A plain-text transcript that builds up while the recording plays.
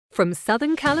From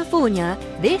Southern California,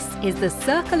 this is The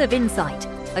Circle of Insight,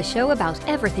 a show about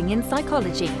everything in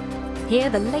psychology. Hear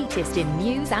the latest in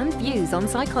news and views on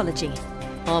psychology.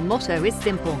 Our motto is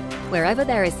simple: wherever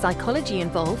there is psychology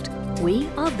involved, we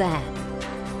are there.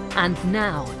 And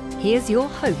now, here's your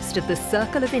host of The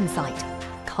Circle of Insight,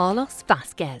 Carlos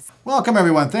Vazquez. Welcome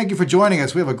everyone, thank you for joining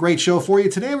us. We have a great show for you.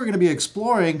 Today we're going to be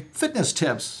exploring fitness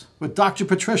tips with Dr.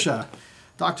 Patricia.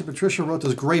 Dr. Patricia wrote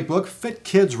this great book, Fit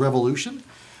Kids Revolution.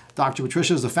 Dr.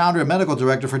 Patricia is the founder and medical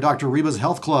director for Dr. Riba's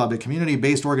Health Club, a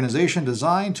community-based organization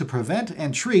designed to prevent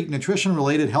and treat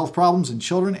nutrition-related health problems in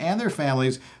children and their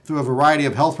families through a variety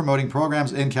of health-promoting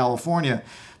programs in California.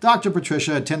 Dr.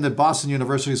 Patricia attended Boston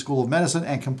University School of Medicine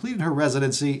and completed her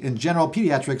residency in general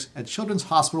pediatrics at Children's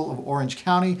Hospital of Orange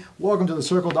County. Welcome to the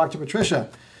Circle, Dr. Patricia.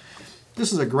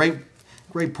 This is a great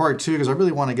part two, because I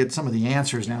really want to get some of the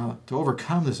answers now to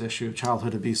overcome this issue of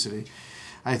childhood obesity.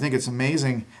 I think it's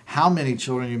amazing how many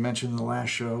children you mentioned in the last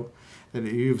show that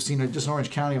you've seen just in Orange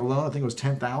County alone. I think it was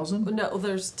 10,000? No,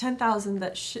 there's 10,000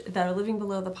 that are living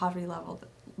below the poverty level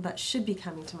that should be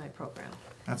coming to my program.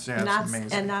 That's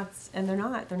amazing. And they're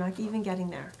not even getting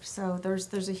there. So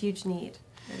there's a huge need.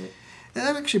 And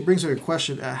that actually brings up a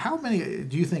question. How many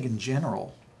do you think in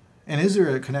general? And is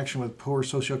there a connection with poor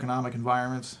socioeconomic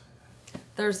environments?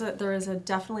 There is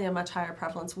definitely a much higher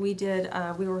prevalence. We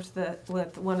worked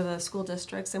with one of the school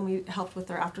districts, and we helped with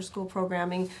their after-school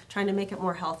programming, trying to make it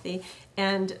more healthy.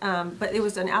 And but it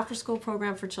was an after-school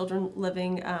program for children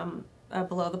living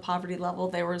below the poverty level.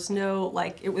 There was no,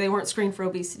 they weren't screened for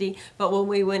obesity, but when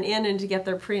we went in and to get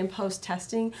their pre and post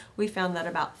testing, we found that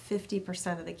about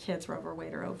 50% of the kids were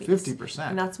overweight or obese.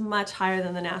 50%? And that's much higher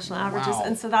than the national averages. Wow.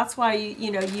 And so that's why,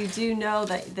 you do know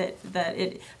that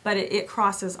it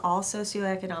crosses all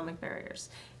socioeconomic barriers.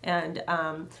 And,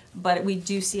 but we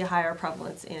do see a higher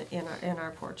prevalence in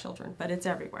our poor children, but it's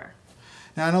everywhere.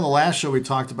 Now, I know the last show we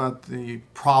talked about the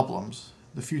problems,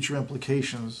 the future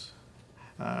implications,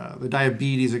 the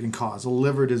diabetes it can cause, the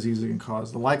liver disease it can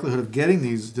cause, the likelihood of getting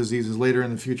these diseases later in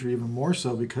the future even more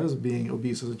so because of being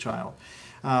obese as a child.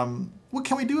 What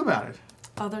can we do about it?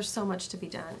 Oh, there's so much to be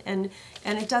done. And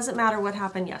it doesn't matter what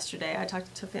happened yesterday. I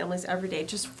talk to families every day.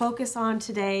 Just focus on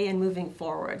today and moving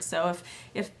forward. So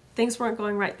if things weren't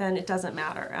going right then, it doesn't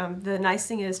matter. The nice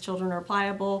thing is children are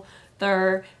pliable.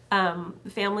 Their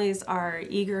families are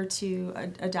eager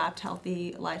to adopt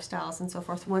healthy lifestyles and so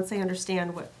forth once they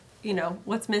understand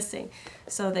what's missing.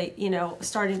 So they,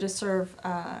 starting to serve,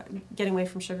 getting away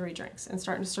from sugary drinks and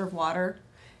starting to serve water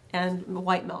and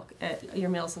white milk at your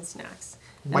meals and snacks.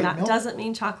 And that doesn't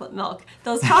mean chocolate milk.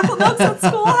 Those chocolate milks at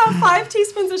school have 5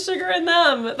 teaspoons of sugar in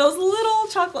them. Those little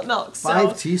chocolate milks.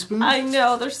 5 teaspoons? I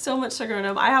know, there's so much sugar in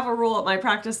them. I have a rule at my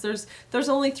practice. There's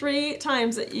only 3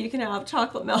 times that you can have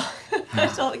chocolate milk. I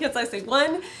tell the kids, I say,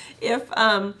 1,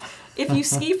 if you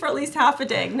ski for at least half a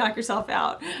day, knock yourself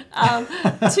out. 2,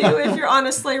 if you're on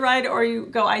a sleigh ride or you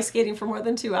go ice skating for more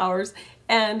than 2 hours.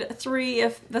 And 3,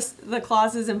 if the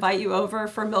Clauses invite you over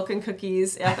for milk and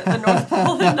cookies at the North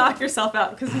Pole, then knock yourself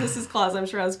out, because Mrs. Claus, I'm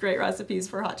sure, has great recipes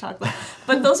for hot chocolate.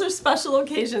 But those are special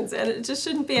occasions, and it just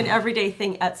shouldn't be an everyday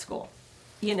thing at school.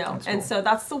 And so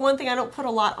that's the one thing I don't put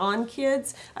a lot on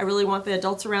kids. I really want the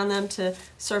adults around them to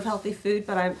serve healthy food,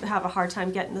 but I have a hard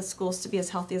time getting the schools to be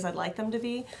as healthy as I'd like them to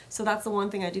be. So that's the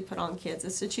one thing I do put on kids,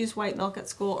 is to choose white milk at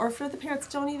school, or for the parents,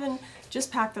 don't even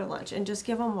just pack their lunch and just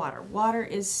give them water. Water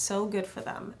is so good for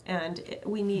them, and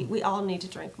we all need to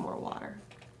drink more water.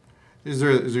 Is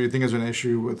there you think there's an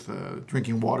issue with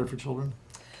drinking water for children?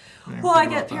 Well, I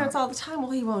get parents all the time,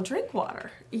 well, he won't drink water,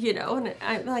 and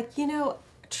I'm like,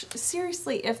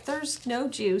 seriously, if there's no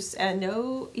juice and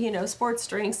no, sports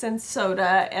drinks and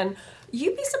soda, and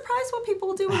you'd be surprised what people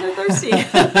will do when they're thirsty.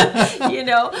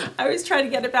 I always try to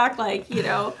get it back,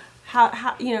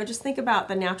 how just think about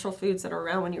the natural foods that are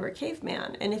around when you were a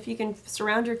caveman. And if you can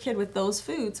surround your kid with those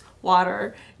foods,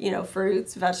 water,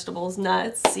 fruits, vegetables,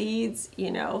 nuts, seeds,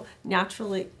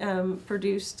 naturally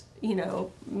produced,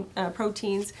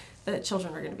 proteins, the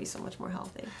children are going to be so much more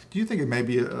healthy. Do you think it may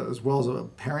be as well as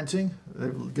parenting?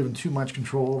 They've given too much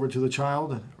control over to the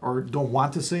child, or don't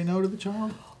want to say no to the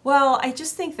child? Well, I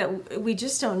just think that we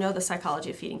just don't know the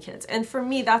psychology of feeding kids. And for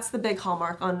me, that's the big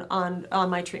hallmark on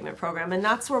my treatment program. And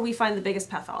that's where we find the biggest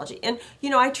pathology. And,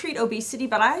 I treat obesity,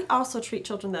 but I also treat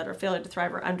children that are failure to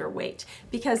thrive or underweight,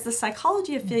 because the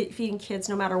psychology of feeding kids,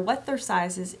 no matter what their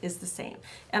size is the same.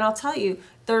 And I'll tell you,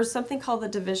 there's something called the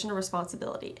division of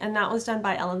responsibility, and that was done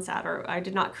by Ellen Satter. I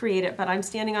did not create it, but I'm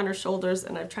standing on her shoulders,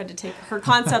 and I've tried to take her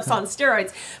concepts on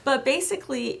steroids. But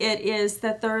basically, it is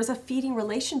that there is a feeding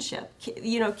relationship.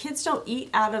 Kids don't eat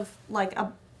out of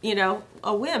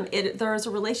a whim. There is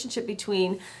a relationship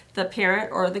between the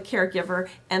parent or the caregiver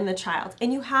and the child.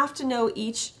 And you have to know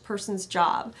each person's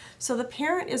job. So the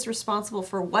parent is responsible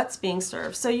for what's being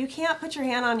served. So you can't put your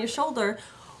hand on your shoulder.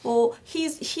 Well,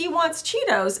 he wants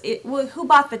Cheetos. Who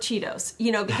bought the Cheetos?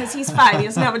 Because he's 5, he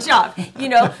doesn't have a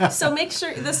job. So make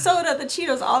sure the soda, the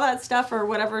Cheetos, all that stuff, or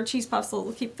whatever, cheese puffs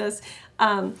will keep this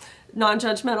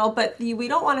non-judgmental. But we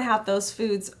don't want to have those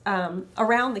foods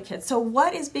around the kids. So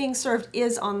what is being served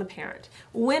is on the parent.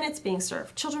 When it's being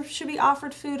served, children should be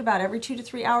offered food about every 2 to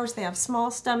 3 hours. They have small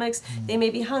stomachs. They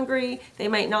may be hungry. They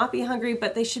might not be hungry,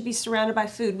 but they should be surrounded by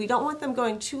food. We don't want them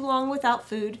going too long without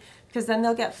food, because then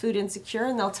they'll get food insecure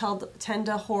and they'll tend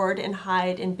to hoard and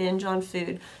hide and binge on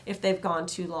food if they've gone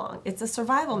too long. It's a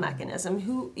survival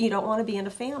mechanism. You don't want to be in a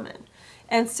famine.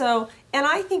 And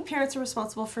I think parents are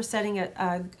responsible for setting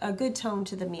a good tone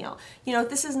to the meal.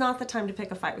 This is not the time to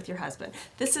pick a fight with your husband.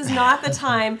 This is not the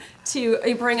time to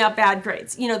bring up bad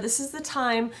grades. This is the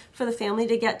time for the family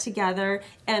to get together,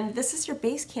 and this is your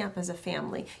base camp as a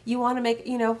family. You want to make,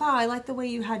 wow, I like the way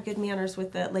you had good manners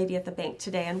with the lady at the bank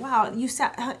today, and wow, you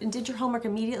sat and did your homework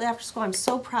immediately after school. I'm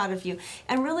so proud of you.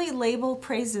 And really label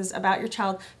praises about your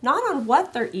child, not on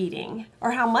what they're eating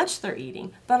or how much they're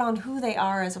eating, but on who they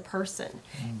are as a person.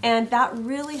 And that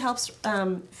really helps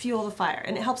fuel the fire.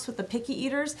 And it helps with the picky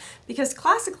eaters, because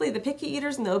classically the picky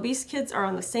eaters and the obese kids are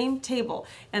on the same table.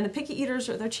 And the picky eaters,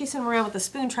 they're chasing them around with a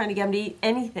spoon trying to get them to eat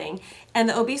anything. And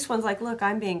the obese one's like, look,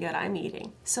 I'm being good, I'm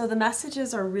eating. So the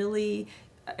messages are really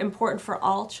important for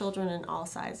all children in all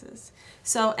sizes.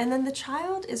 And then the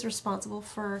child is responsible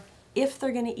for if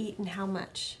they're going to eat and how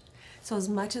much. So as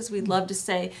much as we'd love to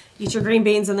say, eat your green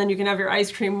beans and then you can have your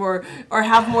ice cream, or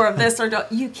have more of this, or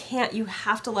don't, you can't. You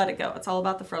have to let it go. It's all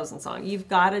about the Frozen song. You've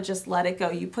got to just let it go.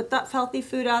 You put that healthy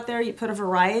food out there, you put a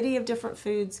variety of different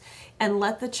foods, and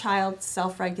let the child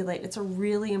self-regulate. It's a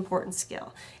really important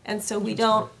skill. And so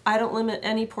I don't limit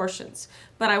any portions,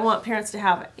 but I want parents to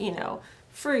have,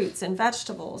 fruits and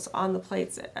vegetables on the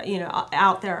plates,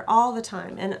 out there all the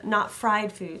time, and not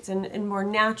fried foods, and more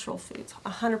natural foods,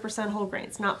 100% whole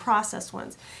grains, not processed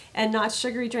ones, and not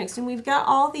sugary drinks. And we've got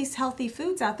all these healthy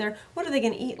foods out there. What are they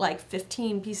going to eat? Like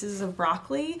 15 pieces of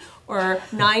broccoli or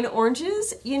 9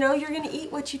 oranges? You're going to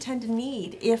eat what you tend to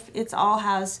need if it all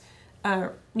has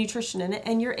nutrition in it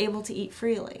and you're able to eat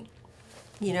freely,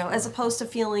 as opposed to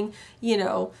feeling,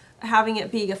 having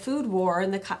it be a food war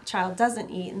and the child doesn't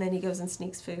eat and then he goes and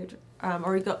sneaks food,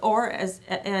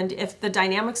 and if the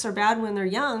dynamics are bad when they're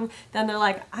young, then they're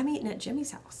like, I'm eating at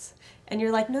Jimmy's house. And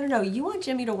you're like, no, you want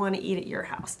Jimmy to want to eat at your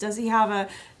house. Does he have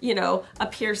a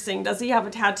piercing? Does he have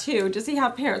a tattoo? Does he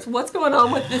have parents? What's going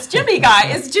on with this Jimmy guy?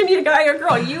 Is Jimmy a guy or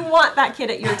girl? You want that kid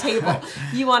at your table.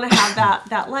 You want to have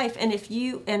that life. And if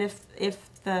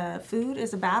the food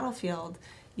is a battlefield,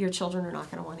 your children are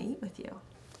not going to want to eat with you.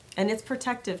 And it's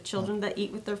protective. Children that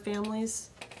eat with their families,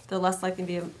 they're less likely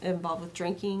to be involved with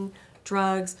drinking,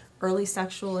 drugs, early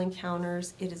sexual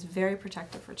encounters. It is very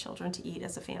protective for children to eat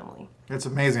as a family. It's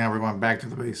amazing how we're going back to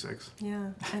the basics.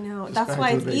 Yeah, I know. That's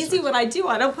why it's easy what I do.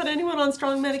 I don't put anyone on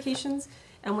strong medications.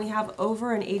 And we have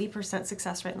over an 80%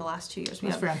 success rate in the last 2 years.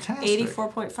 That's fantastic.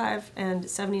 84.5 and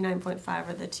 79.5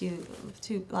 are the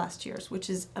two last years, which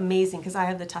is amazing because I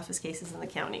have the toughest cases in the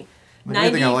county. The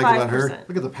other thing I like about her,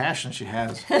 look at the passion she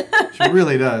has. She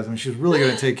really does. I mean, she's really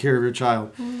going to take care of your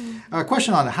child.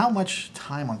 Question on how much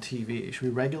time on TV. Should we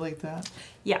regulate that?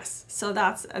 Yes. So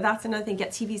that's another thing. Get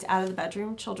TVs out of the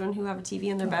bedroom. Children who have a TV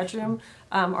in their bedroom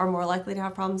are more likely to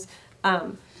have problems.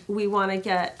 We want to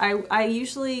get, I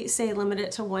usually say limit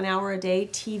it to 1 hour a day,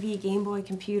 TV, Game Boy,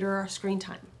 computer, screen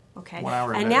time. Okay. 1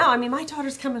 hour a day. And now, my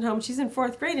daughter's coming home. She's in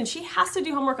 4th grade, and she has to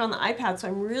do homework on the iPad, so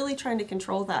I'm really trying to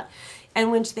control that. And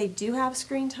when they do have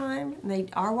screen time, and they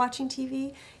are watching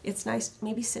TV, it's nice to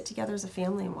maybe sit together as a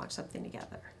family and watch something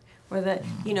together. Or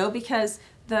because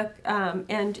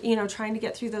trying to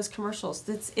get through those commercials.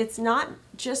 It's not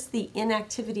just the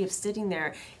inactivity of sitting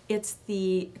there. It's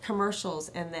the commercials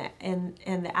and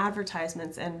the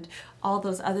advertisements and all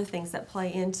those other things that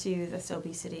play into this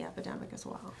obesity epidemic as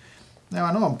well. Now,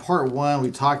 I know in part 1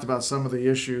 we talked about some of the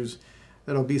issues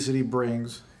that obesity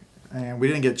brings, and we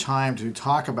didn't get time to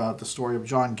talk about the story of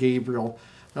John Gabriel.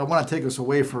 But I want to take us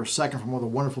away for a second from all the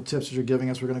wonderful tips that you're giving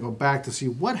us. We're going to go back to see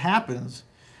what happens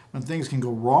when things can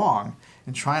go wrong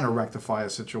in trying to rectify a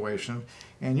situation.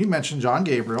 And you mentioned John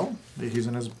Gabriel. He's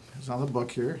on the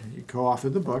book here. He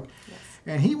co-authored the book. Yes.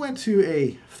 And he went to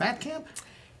a fat camp?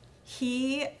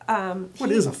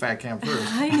 What is a fat camp first?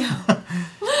 I know.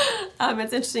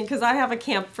 It's interesting because I have a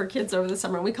camp for kids over the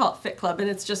summer, and we call it Fit Club, and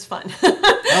it's just fun.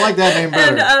 I like that name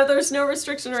better. And there's no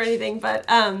restriction or anything, but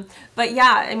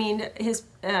yeah,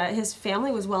 his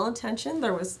family was well-intentioned.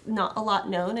 There was not a lot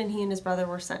known, and he and his brother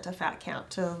were sent to fat camp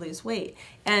to lose weight.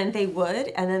 And they would,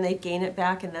 and then they'd gain it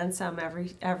back, and then some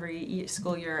every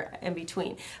school year in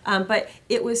between. But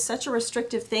it was such a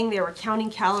restrictive thing. They were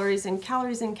counting calories, and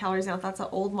calories in, calories out. That's an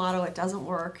old motto. It doesn't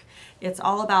work. It's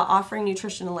all about offering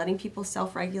nutrition and letting people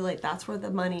self-regulate. That's where the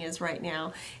money is right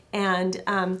now. And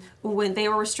when they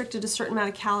were restricted a certain amount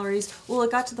of calories, well,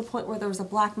 it got to the point where there was a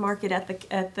black market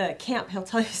at the camp. He'll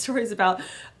tell you stories about,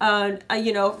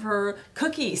 for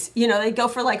cookies. They'd go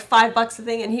for like $5 a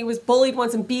thing, and he was bullied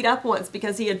once and beat up once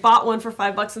because he had bought one for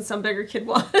 $5 and some bigger kid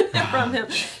wanted it from him.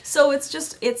 So it's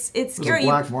scary. There was a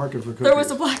black market for cookies. There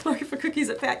was a black market for cookies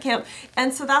at fat camp,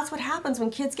 and so that's what happens when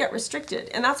kids get restricted.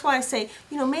 And that's why I say,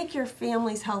 make your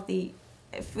families healthy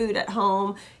food at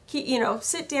home.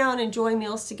 Sit down, enjoy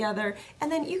meals together, and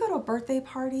then you go to a birthday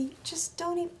party, just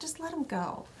let them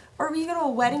go. Or you go to a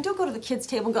wedding, don't go to the kids'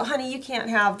 table and go, honey, you can't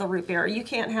have the root beer, you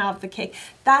can't have the cake.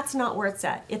 That's not where it's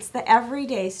at. It's the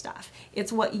everyday stuff.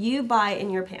 It's what you buy in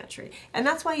your pantry. And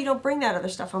that's why you don't bring that other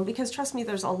stuff home, because trust me,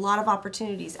 there's a lot of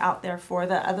opportunities out there for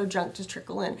the other junk to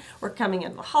trickle in. We're coming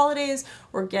into the holidays,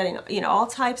 we're getting, all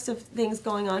types of things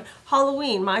going on.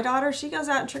 Halloween, my daughter, she goes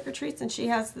out and trick-or-treats and she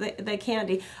has the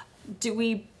candy. Do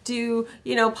we do,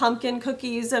 pumpkin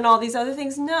cookies and all these other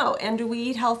things? No. And do we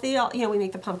eat healthy? We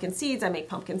make the pumpkin seeds. I make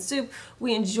pumpkin soup.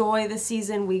 We enjoy the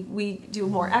season. We do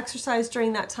more exercise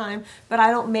during that time. But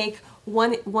I don't make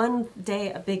one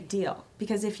day a big deal.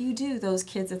 Because if you do, those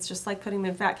kids, it's just like putting them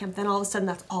in fat camp. Then all of a sudden,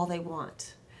 that's all they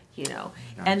want, Gotcha.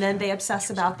 And then they obsess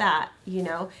about that,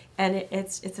 and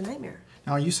it's a nightmare.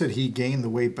 Now, you said he gained the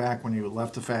weight back when he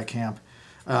left the fat camp.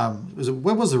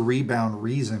 What was the rebound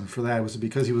reason for that? Was it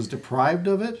because he was deprived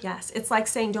of it? Yes, it's like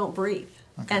saying don't breathe.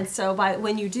 Okay. And so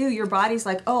when you do, your body's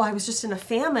like, oh, I was just in a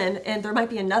famine and there might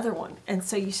be another one. And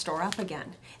so you store up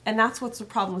again. And that's what's the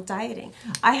problem with dieting.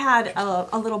 I had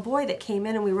a little boy that came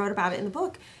in, and we wrote about it in the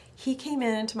book. He came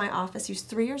into my office. He was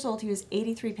 3 years old. He was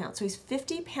 83 pounds. So he's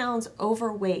 50 pounds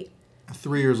overweight.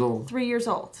 3 years old. 3 years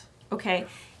old. Okay.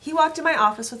 He walked in my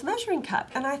office with a measuring cup.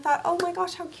 And I thought, oh my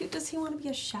gosh, how cute. Does he want to be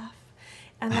a chef?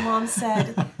 And the mom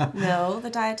said, no,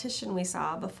 the dietitian we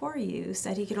saw before you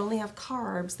said he could only have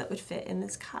carbs that would fit in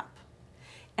this cup.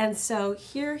 And so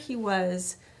here he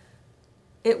was.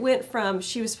 It went from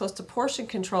she was supposed to portion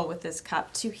control with this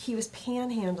cup to he was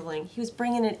panhandling. He was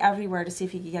bringing it everywhere to see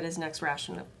if he could get his next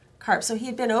ration of carbs. So he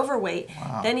had been overweight.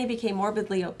 Wow. Then he became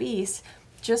morbidly obese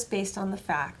just based on the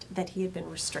fact that he had been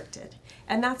restricted.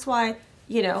 And that's why,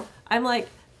 I'm like,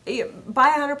 buy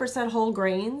 100% whole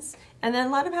grains and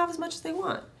then let them have as much as they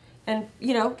want. And,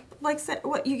 like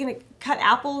what you're going to cut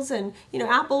apples and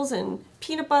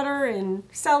peanut butter and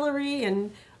celery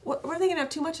and what are they going to have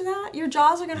too much of that? Your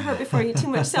jaws are going to hurt before you eat too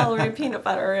much celery and peanut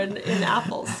butter and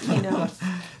apples,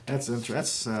 That's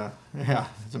interesting.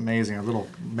 It's amazing. A little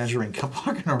measuring cup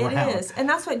walking around. It is. And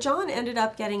that's why John ended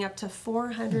up getting up to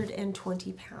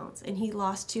 420 pounds. And he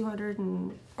lost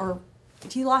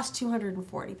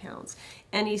 240 pounds,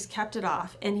 and he's kept it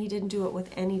off, and he didn't do it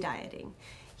with any dieting.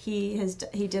 He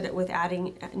did it with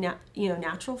adding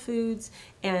natural foods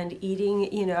and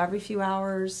eating every few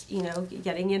hours,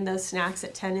 getting in those snacks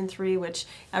at 10 and 3, which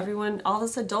all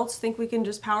us adults think we can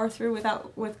just power through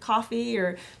with coffee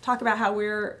or talk about how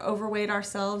we're overweight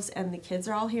ourselves, and the kids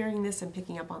are all hearing this and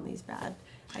picking up on these bad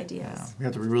ideas. Yeah, we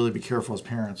have to really be careful as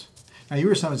parents. Now, you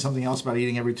were saying something else about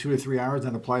eating every 2 to 3 hours.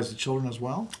 That applies to children as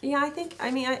well? Yeah,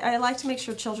 I like to make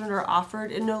sure children are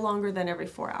offered no longer than every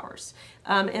 4 hours.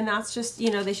 And that's just,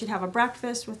 they should have a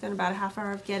breakfast within about a half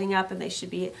hour of getting up, and they should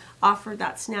be offered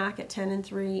that snack at 10 and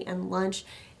 3 and lunch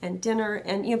and dinner.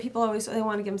 And, people they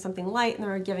want to give them something light, and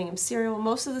they're giving them cereal.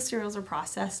 Most of the cereals are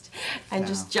processed and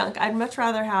just junk. I'd much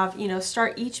rather have,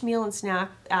 start each meal and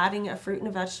snack adding a fruit and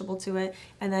a vegetable to it,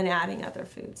 and then adding other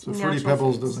foods. So Fruity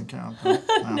Pebbles doesn't count. Huh?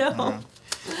 No.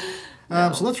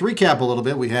 So let's recap a little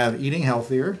bit. We have eating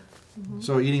healthier,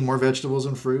 so eating more vegetables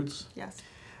and fruits. Yes,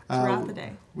 throughout the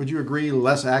day. Would you agree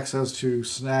less access to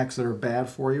snacks that are bad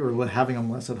for you, or having them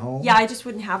less at home? Yeah, I just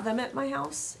wouldn't have them at my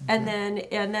house. Okay.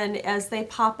 And then as they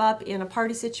pop up in a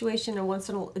party situation, and once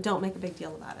in a don't make a big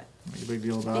deal about it. Make a big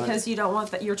deal about it. Because you don't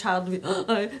want your child to be,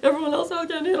 everyone else out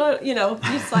getting it.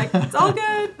 It's like, it's all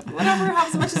good, whatever, have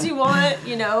as much as you want,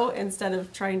 instead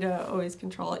of trying to always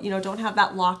control it. Don't have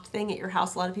that locked thing at your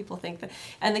house. A lot of people think that,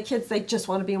 and the kids, they just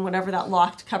want to be in whatever that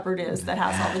locked cupboard is that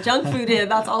has all the junk food in.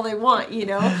 That's all they want,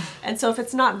 And so if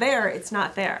it's not there, it's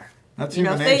not there. That's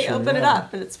if they open it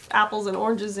up and it's apples and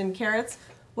oranges and carrots,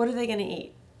 what are they going to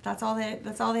eat? That's all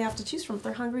they have to choose from. If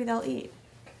they're hungry, they'll eat.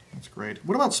 That's great.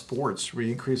 What about sports?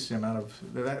 We increase the amount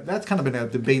of that's kind of been a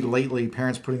debate lately.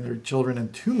 Parents putting their children in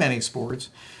too many sports.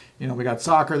 You know, we got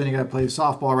soccer, then you got to play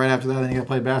softball right after that, then you got to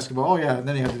play basketball. Oh yeah, and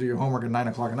then you have to do your homework at 9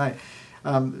 o'clock at night.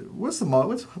 What's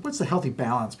the healthy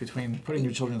balance between putting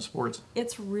your children in sports?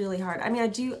 It's really hard. I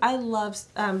mean, I love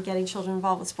getting children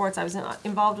involved with sports. I was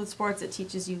involved with sports. It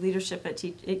teaches you leadership.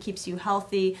 It keeps you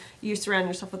healthy. You surround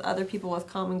yourself with other people with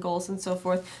common goals and so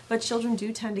forth. But children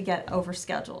do tend to get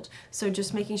overscheduled. So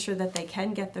just making sure that they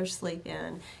can get their sleep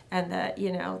in, and that,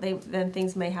 you know, then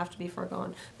things may have to be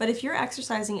foregone. But if you're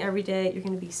exercising every day, you're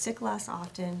going to be sick less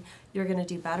often. You're going to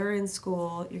do better in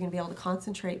school. You're going to be able to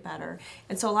concentrate better.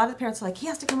 And so a lot of the parents are like, he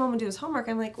has to come home and do his homework.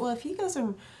 I'm like, well, if he goes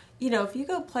and, you know, if you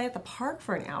go play at the park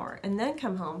for an hour and then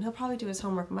come home, he'll probably do his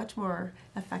homework much more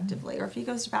effectively. Or if he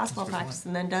goes to basketball practice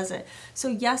and then does it. So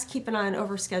yes, keep an eye on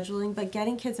overscheduling, but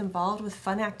getting kids involved with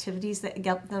fun activities that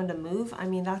get them to move, I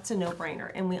mean, that's a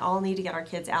no-brainer. And we all need to get our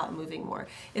kids out and moving more.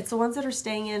 It's the ones that are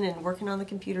staying in and working on the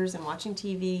computers and watching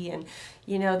TV, and,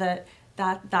 you know,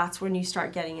 that's when you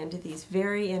start getting into these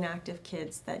very inactive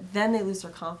kids that then they lose their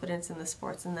confidence in the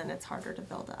sports, and then it's harder to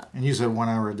build up. And you said 1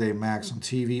 hour a day max on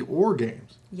TV or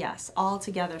games. Yes, all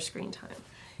together screen time.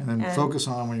 And then focus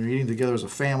on, when you're eating together as a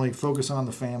family, focus on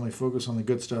the family, focus on the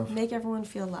good stuff. Make everyone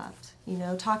feel loved. You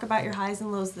know, talk about your highs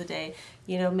and lows of the day.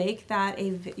 You know, make that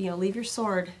leave your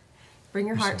sword, bring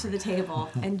your heart to the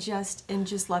table, and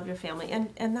just love your family.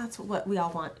 And that's what we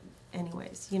all want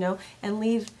anyways, you know,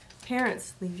 and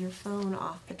parents, leave your phone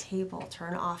off the table.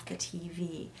 Turn off the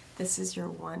TV. This is your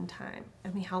one time. I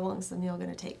mean, how long is the meal going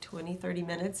to take? 20, 30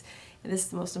 minutes? And this is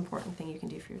the most important thing you can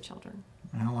do for your children.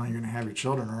 And how long are you going to have your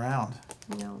children around?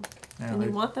 You know, yeah, and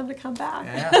you want them to come back.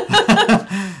 Yeah.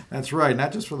 That's right,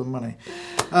 not just for the money.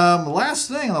 Last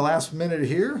thing, in the last minute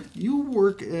here,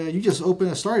 you just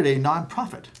started a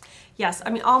nonprofit. Yes,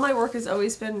 I mean, all my work has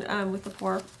always been with the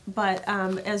poor, but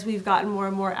as we've gotten more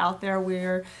and more out there,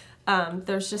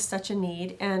 there's just such a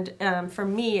need, and for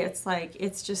me, I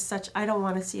don't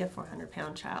want to see a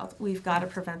 400-pound child. We've got to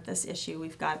prevent this issue.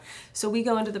 So we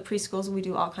go into the preschools and we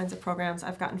do all kinds of programs.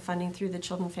 I've gotten funding through the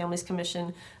Children and Families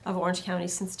Commission of Orange County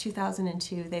since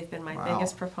 2002. They've been my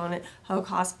biggest proponent. Hoag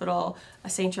Hospital,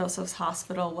 St. Joseph's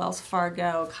Hospital, Wells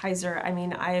Fargo, Kaiser. I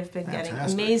mean, I have been getting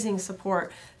amazing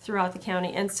support throughout the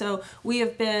county, and so we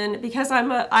have been, because I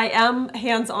am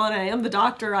hands-on. I am the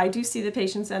doctor. I do see the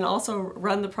patients and also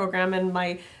run the program, and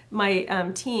my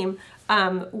team.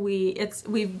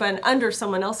 We've been under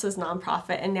someone else's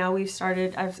nonprofit, and now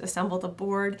I've assembled a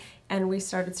board, and we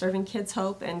started serving Kids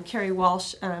Hope. And Carrie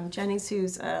Walsh Jennings,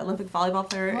 who's an Olympic volleyball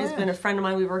player, has been a friend of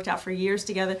mine. We worked out for years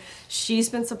together. She's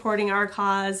been supporting our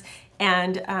cause,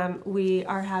 and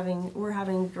we're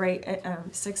having great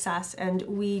success, and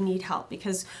we need help,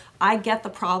 because I get the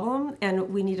problem, and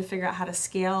we need to figure out how to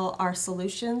scale our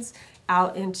solutions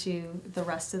out into the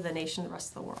rest of the nation, the rest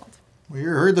of the world. Well, you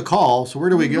heard the call, so where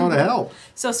do we go to help?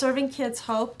 So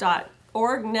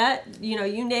servingkidshope.org, net,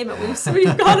 you name it,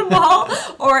 we've got them all.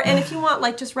 And if you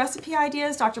want just recipe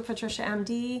ideas, Dr. Patricia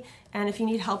MD. And if you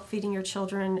need help feeding your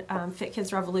children, Fit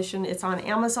Kids Revolution, it's on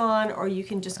Amazon, or you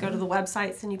can just go to the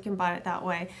websites and you can buy it that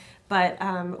way.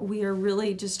 But we are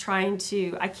really just trying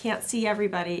to, I can't see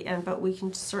everybody, but we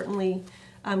can certainly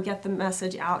get the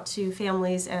message out to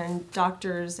families and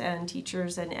doctors and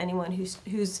teachers and anyone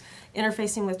who's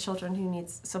interfacing with children who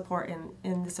needs support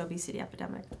in this obesity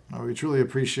epidemic. Oh, we truly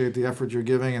appreciate the effort you're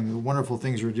giving and the wonderful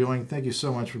things you're doing. Thank you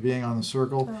so much for being on The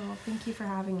Circle. Oh, thank you for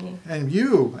having me. And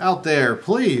you out there,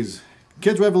 please,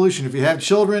 Kids Revolution, if you have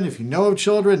children, if you know of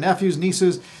children, nephews,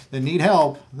 nieces that need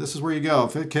help, this is where you go.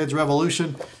 Fit Kids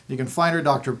Revolution. You can find her,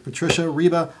 Dr. Patricia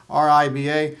Riba,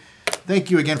 R-I-B-A.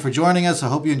 Thank you again for joining us. I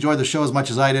hope you enjoyed the show as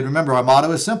much as I did. Remember, our motto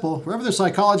is simple. Wherever there's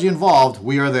psychology involved,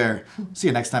 we are there. See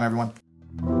you next time, everyone.